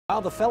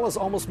The fellas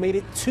almost made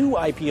it 2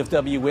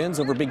 IPFW wins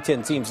over Big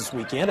Ten teams this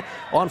weekend.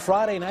 On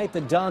Friday night,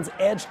 the Dons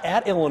edged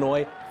at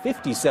Illinois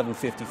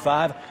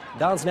 57-55.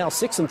 Dons now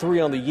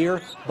 6-3 on the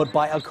year, but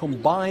by a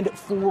combined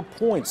 4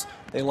 points.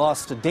 They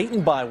lost to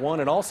Dayton by 1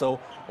 and also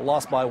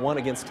lost by 1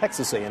 against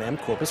Texas A&M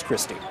Corpus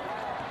Christi.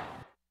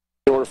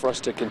 In order for us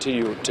to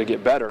continue to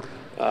get better,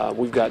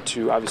 we've got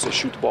to obviously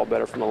shoot the ball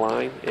better from the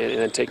line and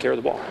then take care of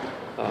the ball.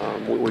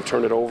 We've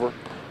turned it over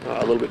a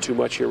little bit too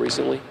much here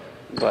recently,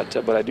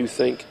 but I do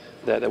think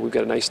that we've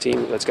got a nice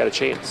team that's got a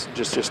chance.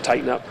 Just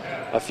tighten up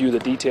a few of the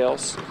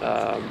details,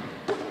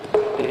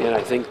 and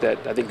I think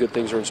good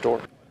things are in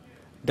store.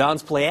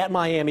 Dons play at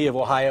Miami of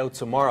Ohio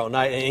tomorrow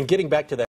night. And getting back to that.